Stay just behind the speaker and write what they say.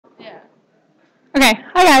Okay,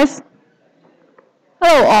 hi guys.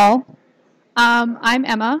 Hello all. I'm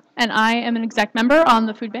Emma, and I am an exec member on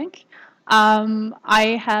the food bank.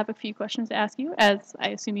 I have a few questions to ask you, as I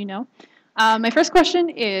assume you know. My first question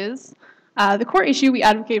is, the core issue we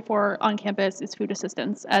advocate for on campus is food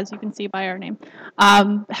assistance, as you can see by our name.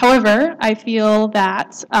 However, I feel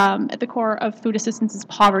that at the core of food assistance is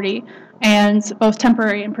poverty, and both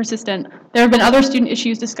temporary and persistent. There have been other student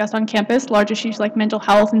issues discussed on campus, large issues like mental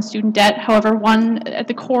health and student debt. However, one at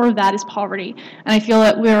the core of that is poverty, and I feel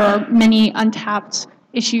that there are many untapped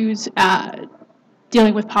issues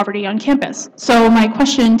dealing with poverty on campus. So my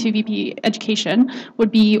question to VP Education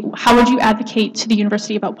would be, how would you advocate to the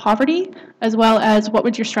university about poverty, as well as what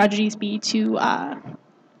would your strategies be to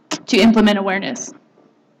implement awareness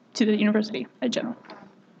to the university in general?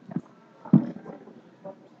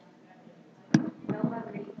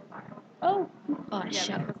 Oh,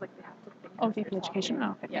 shit. Oh, VP Education.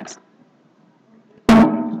 Oh, okay, yes.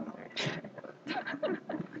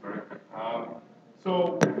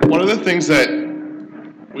 So one of the things that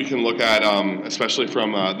we can look at, especially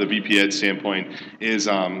from the VP Ed standpoint, is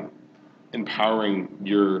empowering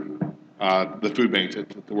the food bank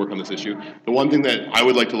to work on this issue. The one thing that I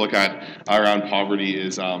would like to look at around poverty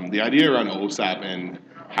is the idea around OSAP and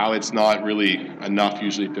how it's not really enough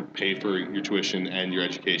usually to pay for your tuition and your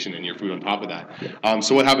education and your food on top of that.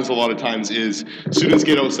 So what happens a lot of times is students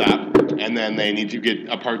get OSAP and then they need to get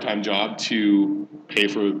a part-time job to pay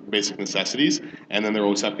for basic necessities, and then their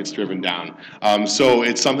OSAP gets driven down. So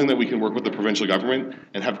it's something that we can work with the provincial government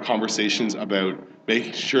and have conversations about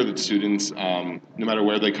making sure that students, no matter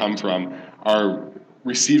where they come from, are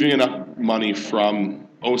receiving enough money from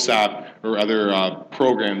OSAP or other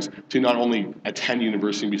programs to not only attend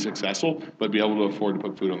university and be successful, but be able to afford to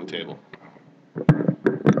put food on the table.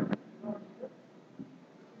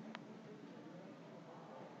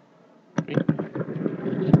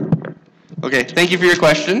 Okay, thank you for your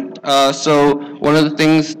question. So one of the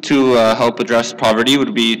things to help address poverty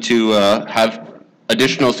would be to have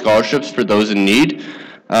additional scholarships for those in need.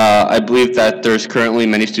 I believe that there's currently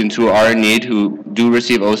many students who are in need who do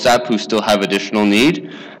receive OSAP who still have additional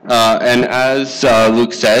need. And as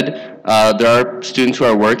Luke said, there are students who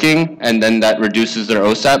are working and then that reduces their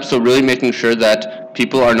OSAP. So really making sure that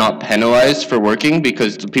people are not penalized for working,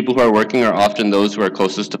 because the people who are working are often those who are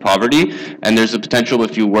closest to poverty. And there's a potential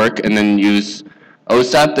if you work and then use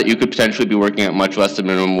OSAP that you could potentially be working at much less than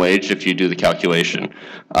minimum wage if you do the calculation.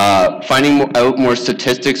 Finding out more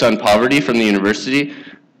statistics on poverty from the university,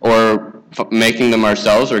 or making them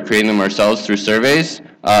ourselves or creating them ourselves through surveys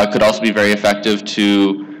could also be very effective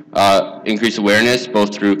to increase awareness,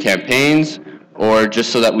 both through campaigns or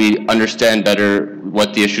just so that we understand better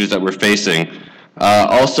what the issues that we're facing.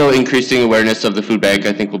 Also, increasing awareness of the food bank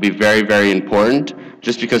I think will be very, very important,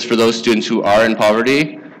 just because for those students who are in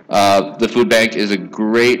poverty, the food bank is a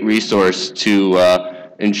great resource to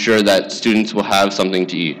ensure that students will have something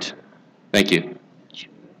to eat. Thank you.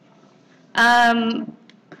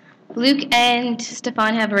 Luke and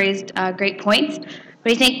Stefan have raised great points,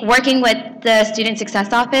 but I think working with the Student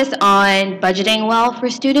Success Office on budgeting well for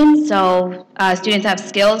students, so students have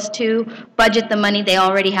skills to budget the money they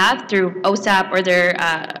already have through OSAP or their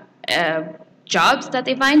jobs that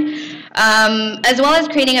they find, as well as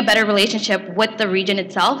creating a better relationship with the region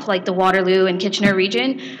itself, like the Waterloo and Kitchener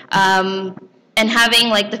region, and having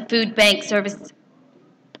like the food bank service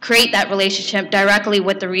create that relationship directly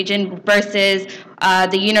with the region versus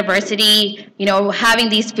the university, having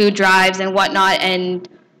these food drives and whatnot and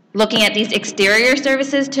looking at these exterior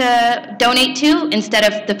services to donate to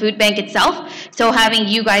instead of the food bank itself. So having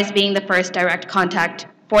you guys being the first direct contact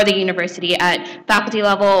for the university at faculty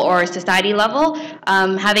level or society level,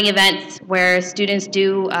 having events where students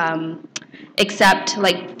do accept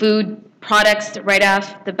like food products right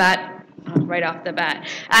off the bat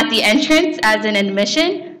at the entrance as an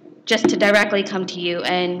admission, just to directly come to you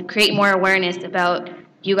and create more awareness about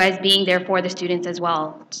you guys being there for the students as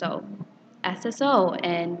well. So SSO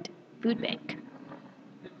and food bank.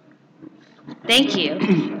 Thank you.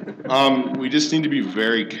 We just need to be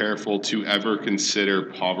very careful to ever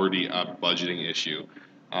consider poverty a budgeting issue.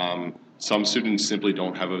 Some students simply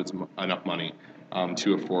don't have enough money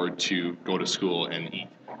to afford to go to school and eat.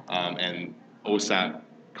 And OSAP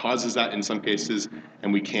causes that in some cases,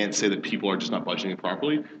 and we can't say that people are just not budgeting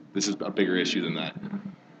properly. This is a bigger issue than that.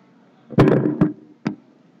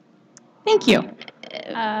 Thank you.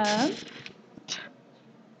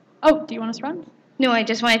 Oh, do you want to respond? No, I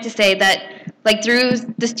just wanted to say that, like, through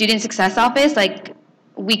the Student Success Office, like,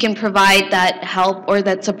 we can provide that help or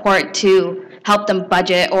that support to help them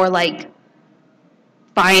budget or, like,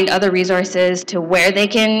 find other resources to where they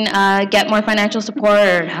can get more financial support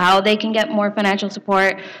or how they can get more financial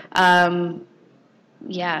support.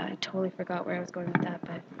 Yeah, I totally forgot where I was going with that,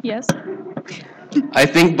 but Yes. I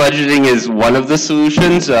think budgeting is one of the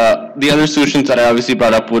solutions. The other solutions that I obviously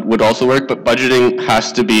brought up would also work, but budgeting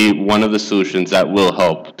has to be one of the solutions that will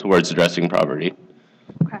help towards addressing poverty.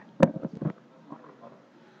 Okay.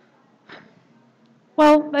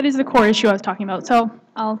 Well, that is the core issue I was talking about, so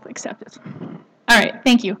I'll accept it. All right,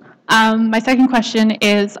 thank you. My second question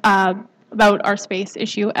is about our space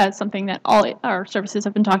issue as something that all our services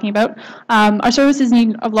have been talking about. Our services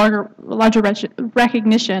need a larger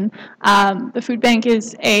recognition. The food bank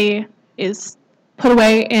is put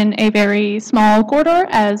away in a very small corridor,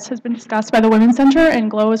 as has been discussed by the Women's Center and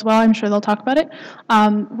GLOW as well. I'm sure they'll talk about it.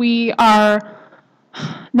 We are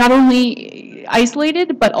not only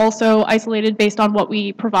isolated, but also isolated based on what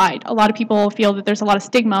we provide. A lot of people feel that there's a lot of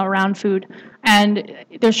stigma around food, and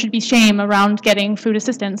there should be shame around getting food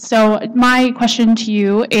assistance. So my question to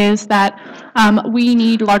you is that we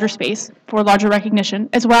need larger space for larger recognition,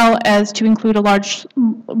 as well as to include a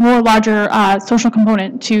larger social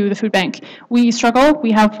component to the food bank. We struggle.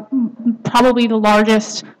 We have probably the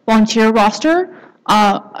largest volunteer roster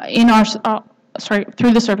in our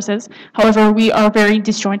through the services. However, we are very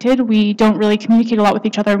disjointed. We don't really communicate a lot with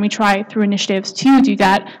each other, and we try through initiatives to do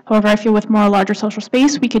that. However, I feel with more larger social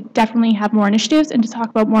space, we could definitely have more initiatives and to talk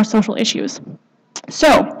about more social issues.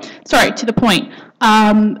 So, to the point,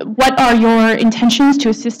 what are your intentions to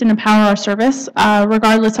assist and empower our service,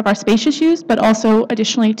 regardless of our space issues, but also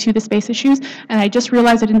additionally to the space issues? And I just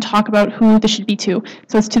realized I didn't talk about who this should be to,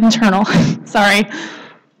 so it's to the internal. Sorry.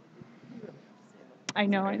 I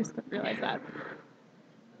know, I just didn't realize that.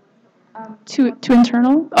 To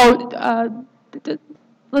internal? Oh,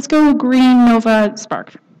 let's go Green, Nova,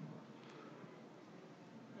 Spark.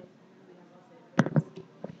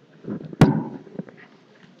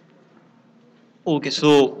 Okay,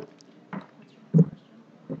 so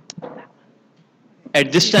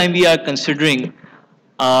at this time we are considering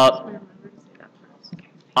our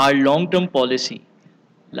long-term policy,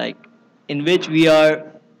 like in which we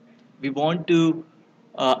want to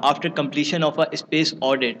after completion of a space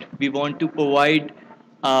audit, we want to provide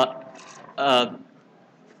a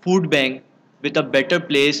food bank with a better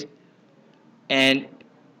place. And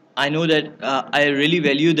I know that I really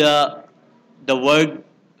value the work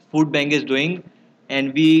food bank is doing,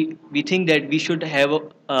 and we think that we should have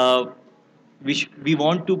we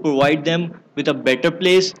want to provide them with a better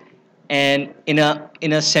place and in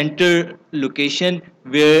a center location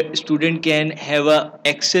where student can have a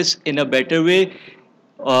access in a better way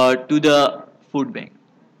to the food bank.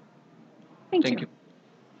 Thank you.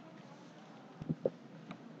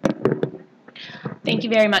 Thank you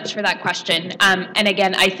very much for that question. And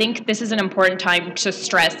again, I think this is an important time to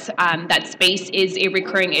stress that space is a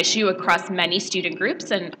recurring issue across many student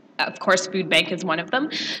groups, and of course, food bank is one of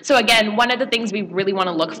them. So again, one of the things we really want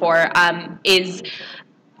to look for is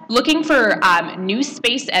looking for new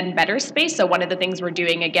space and better space. So one of the things we're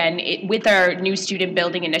doing, again, with our new student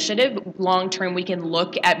building initiative, long-term we can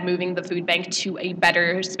look at moving the food bank to a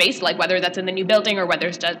better space, like whether that's in the new building or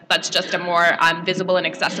whether that's just a more visible and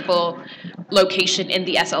accessible location in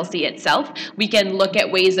the SLC itself. We can look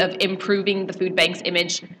at ways of improving the food bank's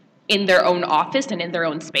image in their own office and in their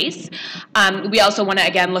own space. We also want to,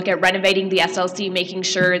 again, look at renovating the SLC, making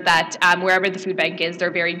sure that wherever the food bank is, they're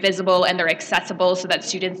very visible and they're accessible so that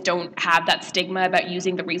students don't have that stigma about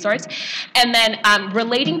using the resource. And then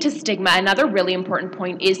relating to stigma, another really important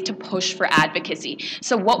point is to push for advocacy.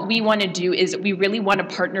 So what we want to do is we really want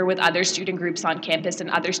to partner with other student groups on campus and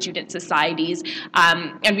other student societies,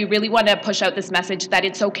 and we really want to push out this message that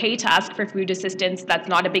it's okay to ask for food assistance, that's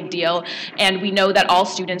not a big deal, and we know that all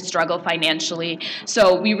students struggle financially.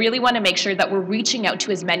 So we really want to make sure that we're reaching out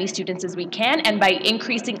to as many students as we can, and by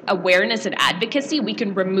increasing awareness and advocacy, we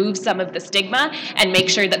can remove some of the stigma and make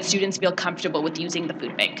sure that students feel comfortable with using the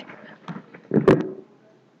food bank.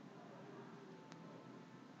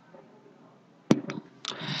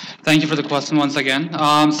 Thank you for the question once again.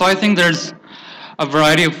 So I think there's a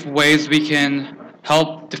variety of ways we can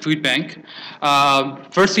help the food bank.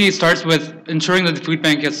 Firstly, it starts with ensuring that the food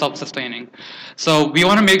bank is self-sustaining. So we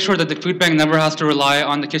want to make sure that the food bank never has to rely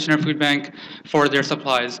on the Kitchener Food Bank for their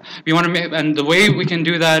supplies. We want to and the way we can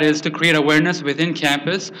do that is to create awareness within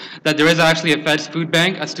campus that there is actually a Fed's food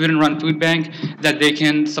bank, a student-run food bank that they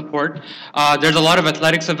can support. There's a lot of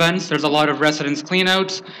athletics events, there's a lot of residence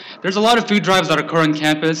cleanouts, there's a lot of food drives that occur on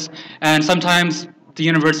campus, and sometimes the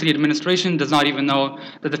university administration does not even know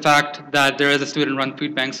that the fact that there is a student-run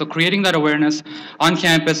food bank. So creating that awareness on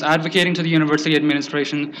campus, advocating to the university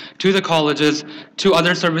administration, to the colleges, to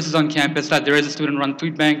other services on campus that there is a student-run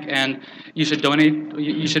food bank and you should donate,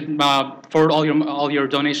 you should forward all your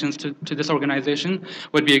donations to this organization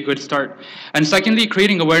would be a good start. And secondly,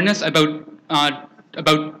 creating awareness about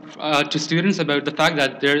to students about the fact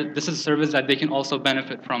that this is a service that they can also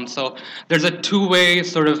benefit from. So there's a two-way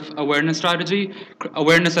sort of awareness strategy: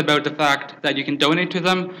 awareness about the fact that you can donate to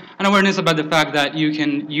them, and awareness about the fact that you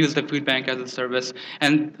can use the food bank as a service.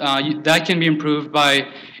 And that can be improved by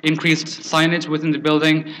increased signage within the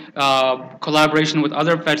building, collaboration with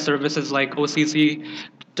other Fed services like OCC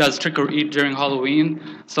does Trick or Eat during Halloween.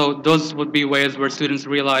 So those would be ways where students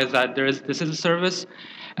realize that this is a service.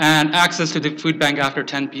 And access to the food bank after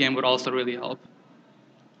 10 p.m. would also really help.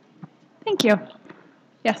 Thank you.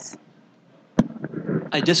 Yes.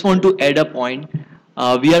 I just want to add a point.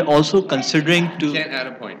 We are also considering to... You can't add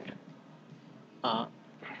a point.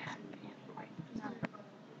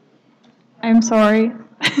 I'm sorry.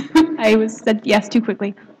 I said yes too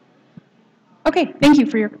quickly. Okay, thank you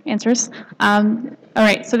for your answers. All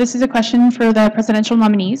right, so this is a question for the presidential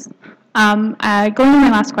nominees. Going to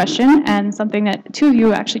my last question, and something that two of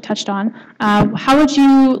you actually touched on, how would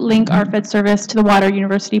you link our Fed service to the wider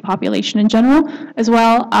university population in general, as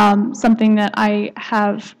well? Something that I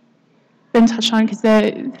have been touched on, because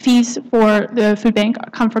the fees for the food bank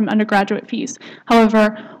come from undergraduate fees. However,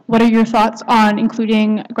 what are your thoughts on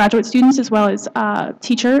including graduate students as well as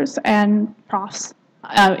teachers and profs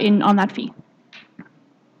on that fee?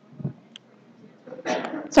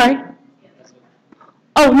 Sorry?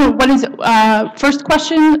 Oh, no, what is it? First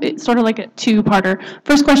question, it's sort of like a two-parter.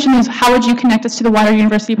 First question is, how would you connect us to the wider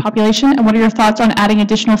university population, and what are your thoughts on adding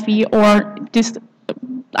additional fee or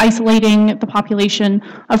isolating the population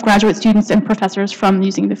of graduate students and professors from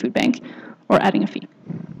using the food bank, or adding a fee?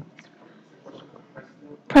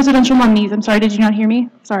 Presidential nominees, I'm sorry, did you not hear me?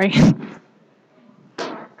 Sorry.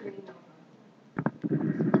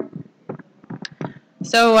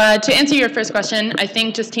 So to answer your first question, I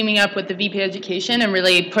think just teaming up with the VP Education and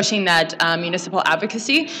really pushing that municipal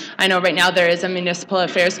advocacy. I know right now there is a municipal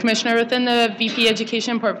affairs commissioner within the VP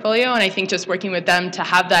Education portfolio, and I think just working with them to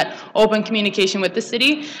have that open communication with the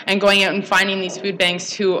city and going out and finding these food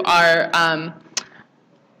banks who are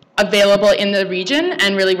available in the region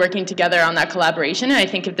and really working together on that collaboration. And I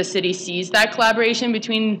think if the city sees that collaboration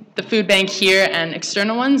between the food bank here and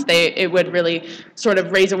external ones, it would really sort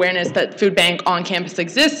of raise awareness that food bank on campus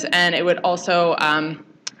exists, and it would also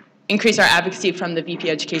increase our advocacy from the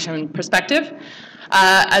VP Education perspective.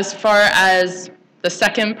 As far as the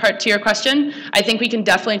second part to your question, I think we can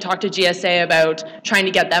definitely talk to GSA about trying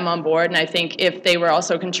to get them on board, and I think if they were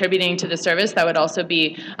also contributing to the service, that would also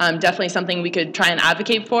be definitely something we could try and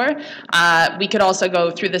advocate for. We could also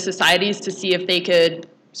go through the societies to see if they could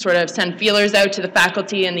sort of send feelers out to the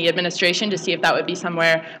faculty and the administration to see if that would be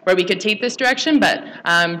somewhere where we could take this direction, but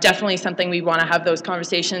definitely something we want to have those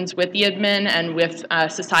conversations with the admin and with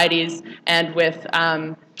societies and with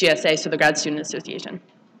GSA, so the Grad Student Association.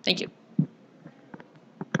 Thank you.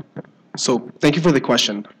 So thank you for the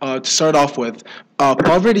question. To start off with,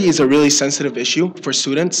 poverty is a really sensitive issue for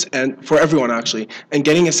students and for everyone actually. And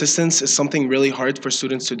getting assistance is something really hard for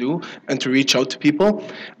students to do and to reach out to people.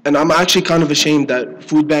 And I'm actually kind of ashamed that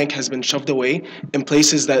food bank has been shoved away in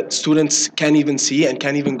places that students can't even see and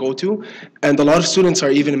can't even go to. And a lot of students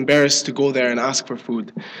are even embarrassed to go there and ask for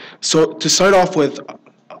food. So to start off with,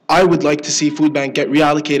 I would like to see food bank get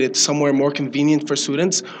reallocated somewhere more convenient for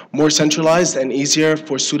students, more centralized and easier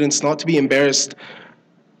for students not to be embarrassed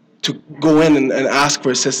to go in and ask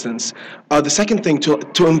for assistance. The second thing,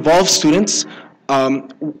 to involve students,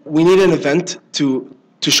 we need an event to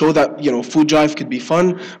show that, you know, food drive could be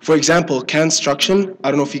fun. For example, Canstruction, I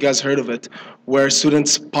don't know if you guys heard of it, where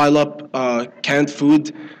students pile up canned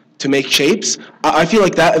food to make shapes. I feel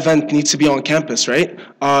like that event needs to be on campus, right?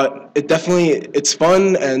 It's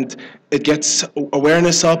fun and it gets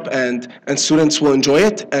awareness up and students will enjoy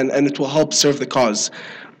it and it will help serve the cause.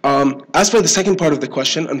 As for the second part of the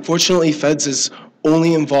question, unfortunately Feds is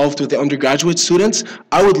only involved with the undergraduate students.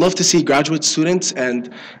 I would love to see graduate students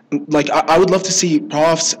and I would love to see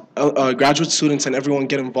profs, graduate students and everyone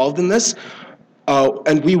get involved in this.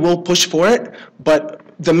 And we will push for it, but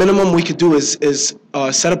the minimum we could do is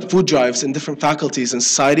set up food drives in different faculties and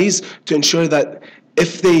societies to ensure that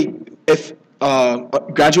if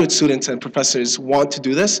graduate students and professors want to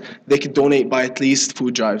do this, they could donate by at least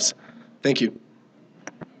food drives. Thank you.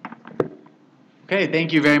 Okay,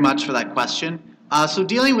 thank you very much for that question. So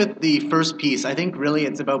dealing with the first piece, I think really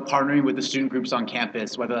it's about partnering with the student groups on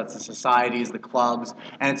campus, whether that's the societies, the clubs,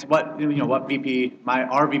 and it's what what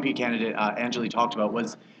our VP candidate Anjali talked about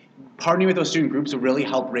was partnering with those student groups to really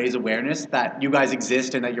help raise awareness that you guys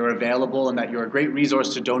exist and that you're available and that you're a great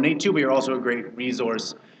resource to donate to, but you're also a great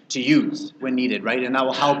resource to use when needed, right? And that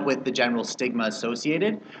will help with the general stigma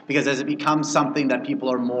associated, because as it becomes something that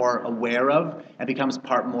people are more aware of and becomes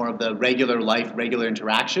part more of the regular life, regular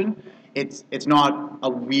interaction, it's not a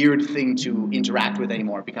weird thing to interact with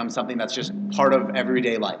anymore. It becomes something that's just part of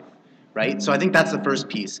everyday life, right? So I think that's the first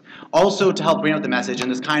piece. Also, to help bring out the message,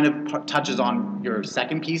 and this kind of touches on your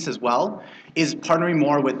second piece as well, is partnering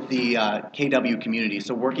more with the KW community.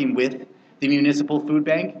 So working with the municipal food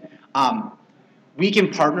bank. We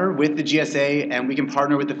can partner with the GSA and we can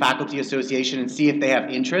partner with the Faculty Association and see if they have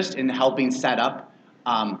interest in helping set up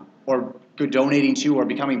or donating to or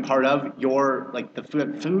becoming part of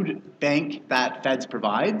the food bank that Feds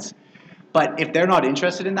provides. But if they're not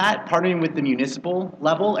interested in that, partnering with the municipal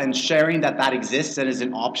level and sharing that exists and is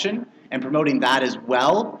an option and promoting that as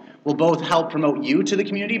well will both help promote you to the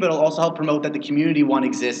community, but it'll also help promote that the community one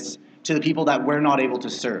exists to the people that we're not able to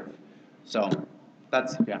serve. So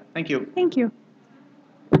that's, yeah, thank you. Thank you.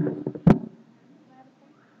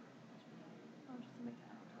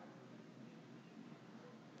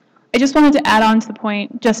 I just wanted to add on to the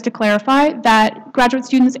point, just to clarify, that graduate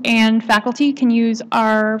students and faculty can use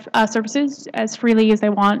our services as freely as they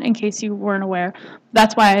want, in case you weren't aware.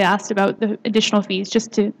 That's why I asked about the additional fees,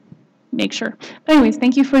 just to make sure. But anyways,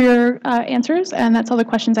 thank you for your answers, and that's all the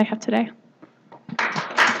questions I have today.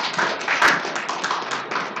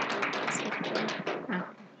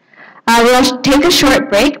 We'll take a short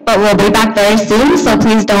break, but we'll be back very soon, so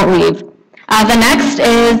please don't leave. The next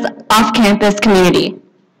is off-campus community.